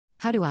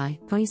How do I,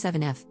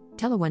 27F,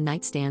 tell a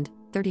one-night stand,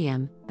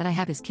 30M, that I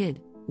have his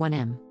kid,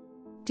 1M?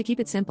 To keep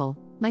it simple,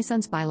 my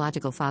son's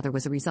biological father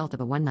was a result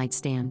of a one-night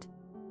stand.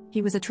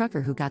 He was a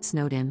trucker who got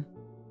snowed in.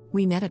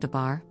 We met at a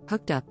bar,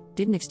 hooked up,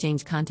 didn't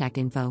exchange contact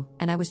info,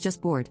 and I was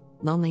just bored,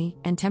 lonely,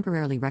 and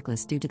temporarily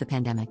reckless due to the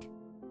pandemic.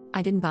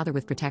 I didn't bother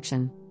with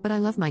protection, but I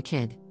love my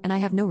kid, and I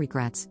have no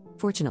regrets.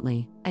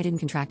 Fortunately, I didn't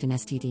contract an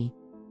STD.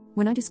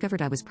 When I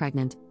discovered I was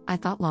pregnant, I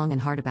thought long and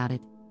hard about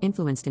it,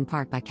 influenced in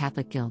part by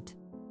Catholic guilt.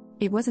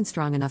 It wasn't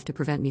strong enough to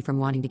prevent me from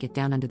wanting to get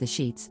down under the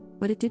sheets,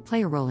 but it did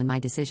play a role in my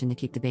decision to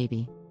keep the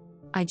baby.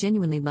 I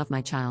genuinely love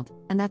my child,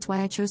 and that's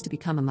why I chose to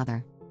become a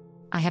mother.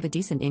 I have a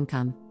decent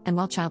income, and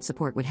while child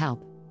support would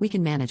help, we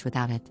can manage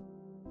without it.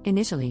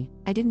 Initially,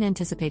 I didn't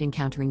anticipate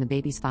encountering the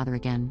baby's father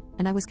again,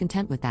 and I was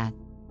content with that.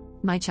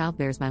 My child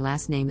bears my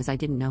last name as I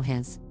didn't know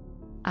his.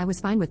 I was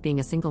fine with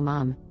being a single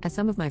mom, as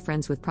some of my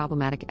friends with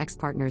problematic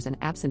ex-partners and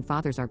absent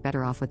fathers are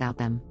better off without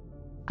them.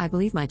 I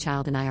believe my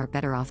child and I are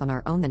better off on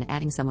our own than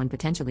adding someone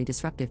potentially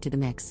disruptive to the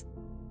mix.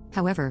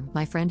 However,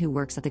 my friend who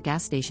works at the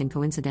gas station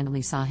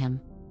coincidentally saw him.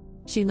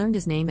 She learned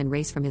his name and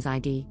race from his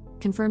ID,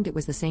 confirmed it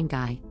was the same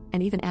guy,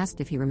 and even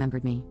asked if he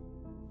remembered me.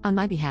 On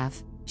my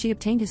behalf, she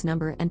obtained his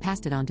number and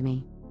passed it on to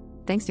me.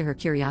 Thanks to her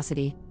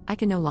curiosity, I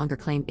can no longer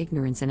claim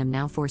ignorance and am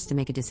now forced to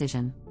make a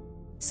decision.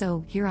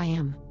 So, here I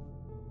am.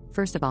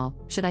 First of all,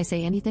 should I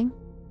say anything?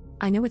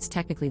 I know it's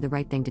technically the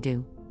right thing to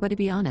do, but to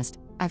be honest,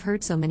 I've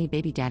heard so many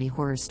baby daddy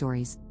horror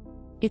stories.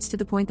 It's to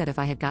the point that if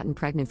I had gotten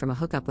pregnant from a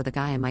hookup with a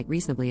guy I might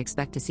reasonably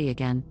expect to see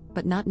again,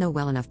 but not know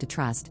well enough to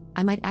trust,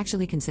 I might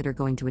actually consider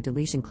going to a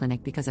deletion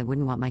clinic because I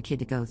wouldn't want my kid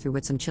to go through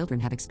what some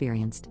children have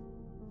experienced.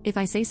 If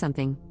I say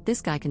something,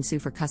 this guy can sue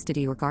for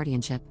custody or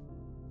guardianship.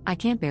 I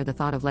can't bear the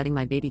thought of letting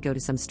my baby go to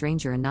some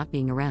stranger and not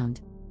being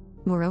around.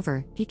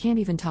 Moreover, he can't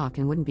even talk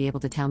and wouldn't be able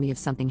to tell me if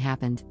something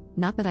happened,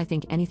 not that I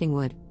think anything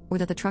would, or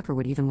that the trucker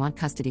would even want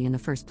custody in the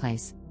first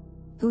place.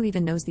 Who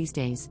even knows these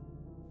days?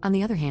 On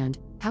the other hand,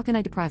 how can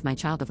I deprive my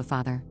child of a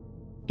father?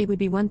 It would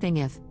be one thing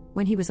if,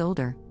 when he was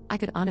older, I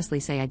could honestly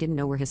say I didn't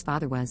know where his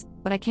father was,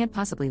 but I can't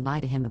possibly lie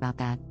to him about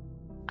that.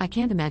 I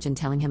can't imagine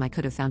telling him I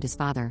could have found his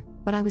father,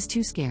 but I was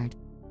too scared.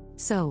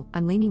 So,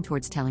 I'm leaning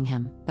towards telling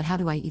him, but how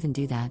do I even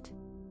do that?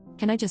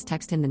 Can I just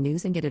text him the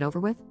news and get it over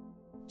with?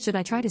 Should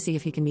I try to see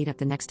if he can meet up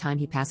the next time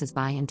he passes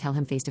by and tell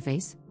him face to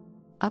face?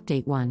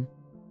 Update 1.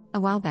 A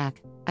while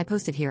back, I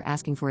posted here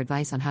asking for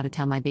advice on how to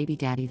tell my baby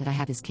daddy that I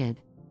have his kid.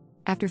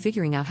 After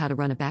figuring out how to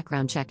run a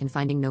background check and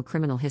finding no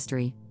criminal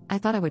history, I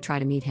thought I would try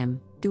to meet him,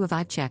 do a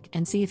vibe check,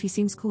 and see if he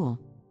seems cool.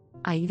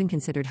 I even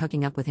considered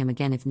hooking up with him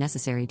again if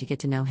necessary to get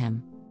to know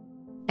him.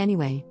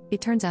 Anyway,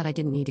 it turns out I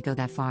didn't need to go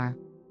that far.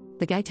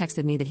 The guy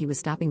texted me that he was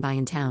stopping by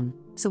in town,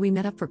 so we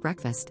met up for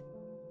breakfast.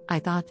 I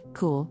thought,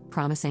 cool,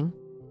 promising.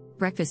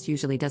 Breakfast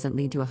usually doesn't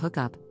lead to a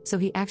hookup, so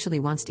he actually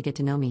wants to get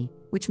to know me,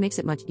 which makes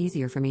it much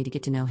easier for me to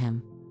get to know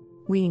him.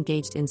 We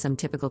engaged in some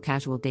typical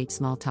casual date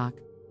small talk.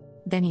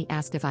 Then he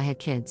asked if I had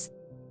kids.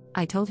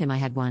 I told him I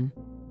had one.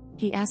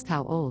 He asked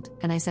how old,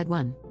 and I said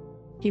 1.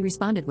 He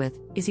responded with,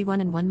 "Is he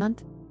 1 in 1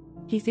 month?"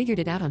 He figured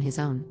it out on his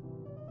own.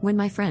 When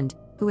my friend,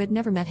 who had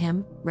never met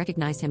him,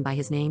 recognized him by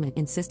his name and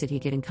insisted he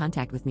get in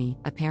contact with me,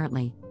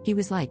 apparently, he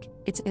was like,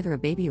 "It's either a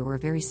baby or a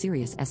very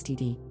serious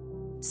STD."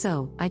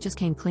 So, I just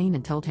came clean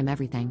and told him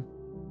everything.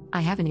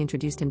 I haven't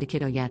introduced him to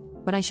kiddo yet,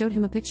 but I showed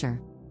him a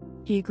picture.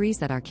 He agrees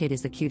that our kid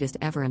is the cutest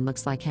ever and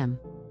looks like him.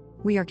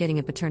 We are getting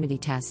a paternity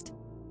test.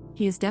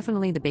 He is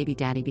definitely the baby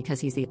daddy because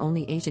he's the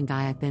only Asian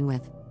guy I've been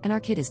with, and our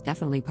kid is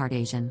definitely part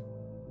Asian.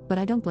 But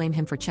I don't blame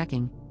him for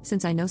checking,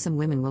 since I know some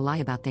women will lie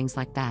about things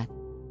like that.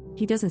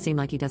 He doesn't seem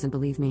like he doesn't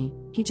believe me,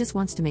 he just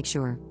wants to make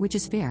sure, which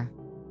is fair.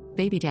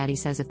 Baby daddy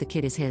says if the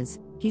kid is his,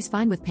 he's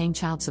fine with paying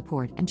child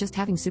support and just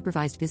having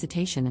supervised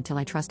visitation until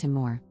I trust him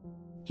more.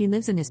 He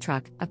lives in his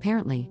truck,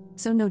 apparently,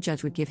 so no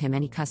judge would give him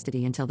any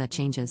custody until that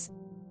changes.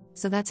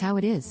 So that's how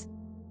it is.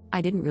 I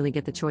didn't really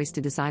get the choice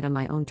to decide on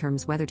my own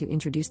terms whether to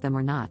introduce them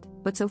or not,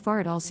 but so far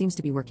it all seems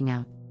to be working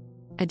out.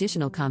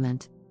 Additional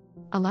comment.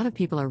 A lot of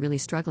people are really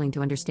struggling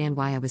to understand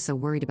why I was so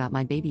worried about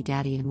my baby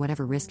daddy and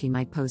whatever risk he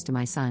might pose to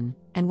my son,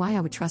 and why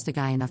I would trust a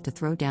guy enough to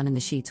throw down in the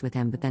sheets with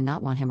him but then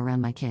not want him around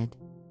my kid.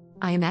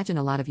 I imagine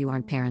a lot of you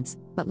aren't parents,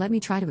 but let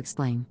me try to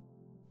explain.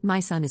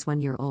 My son is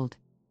 1 year old.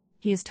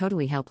 He is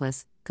totally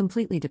helpless,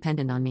 completely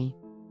dependent on me.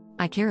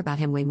 I care about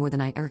him way more than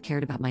I ever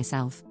cared about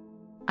myself.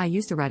 I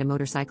used to ride a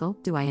motorcycle,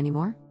 do I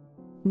anymore?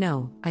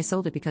 No, I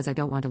sold it because I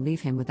don't want to leave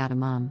him without a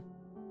mom.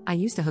 I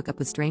used to hook up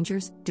with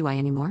strangers, do I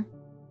anymore?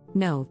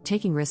 No,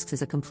 taking risks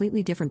is a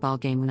completely different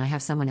ballgame when I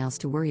have someone else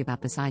to worry about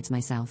besides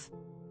myself.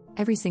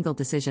 Every single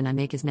decision I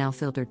make is now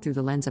filtered through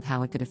the lens of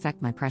how it could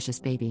affect my precious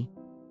baby.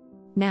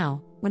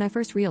 Now, when I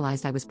first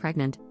realized I was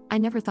pregnant, I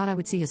never thought I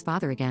would see his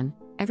father again.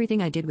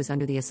 Everything I did was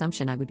under the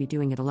assumption I would be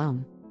doing it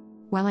alone.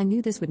 While I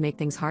knew this would make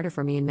things harder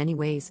for me in many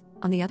ways,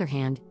 on the other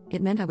hand,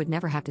 it meant I would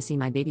never have to see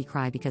my baby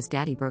cry because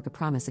daddy broke a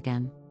promise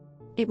again.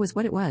 It was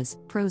what it was,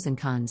 pros and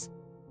cons.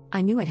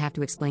 I knew I'd have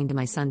to explain to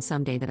my son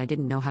someday that I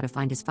didn't know how to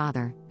find his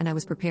father, and I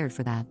was prepared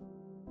for that.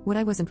 What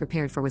I wasn't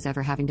prepared for was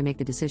ever having to make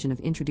the decision of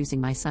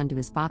introducing my son to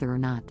his father or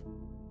not.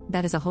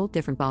 That is a whole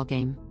different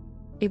ballgame.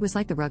 It was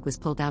like the rug was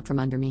pulled out from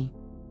under me.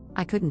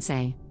 I couldn't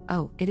say,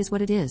 oh, it is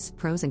what it is,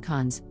 pros and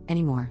cons,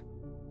 anymore.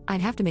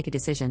 I'd have to make a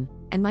decision,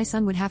 and my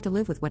son would have to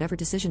live with whatever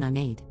decision I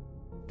made.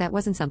 That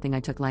wasn't something I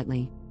took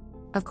lightly.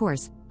 Of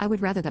course, I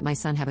would rather that my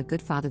son have a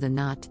good father than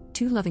not.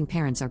 2 loving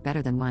parents are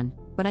better than 1,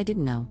 but I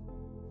didn't know.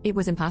 It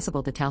was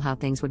impossible to tell how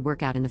things would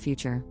work out in the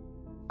future.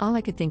 All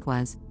I could think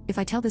was, if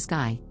I tell this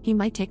guy, he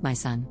might take my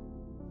son.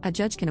 A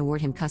judge can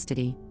award him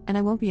custody, and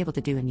I won't be able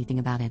to do anything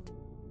about it.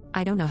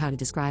 I don't know how to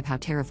describe how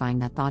terrifying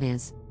that thought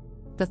is.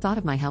 The thought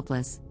of my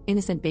helpless,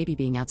 innocent baby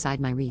being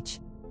outside my reach.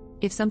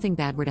 If something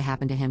bad were to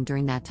happen to him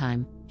during that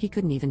time, he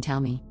couldn't even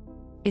tell me.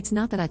 It's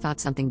not that I thought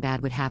something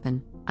bad would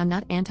happen. I'm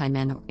not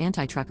anti-men or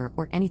anti-trucker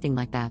or anything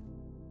like that.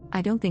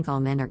 I don't think all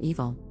men are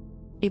evil.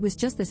 It was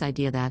just this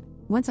idea that,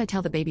 once I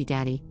tell the baby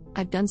daddy,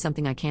 I've done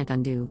something I can't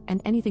undo,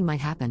 and anything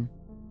might happen.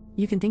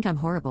 You can think I'm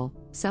horrible,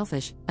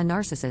 selfish, a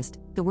narcissist,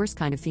 the worst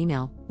kind of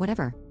female,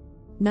 whatever.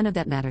 None of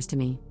that matters to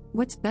me.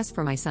 What's best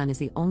for my son is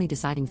the only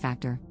deciding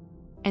factor.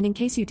 And in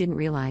case you didn't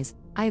realize,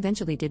 I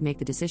eventually did make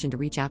the decision to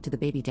reach out to the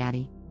baby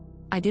daddy.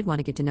 I did want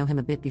to get to know him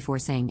a bit before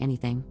saying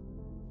anything.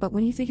 But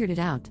when he figured it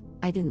out,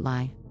 I didn't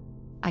lie.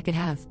 I could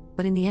have,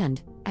 but in the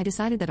end, I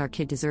decided that our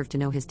kid deserved to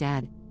know his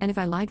dad, and if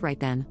I lied right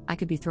then, I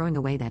could be throwing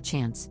away that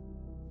chance.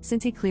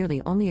 Since he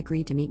clearly only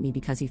agreed to meet me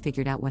because he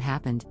figured out what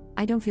happened,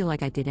 I don't feel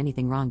like I did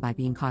anything wrong by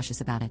being cautious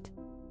about it.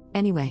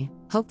 Anyway,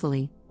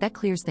 hopefully, that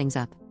clears things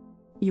up.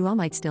 You all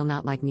might still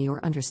not like me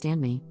or understand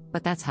me,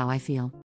 but that's how I feel.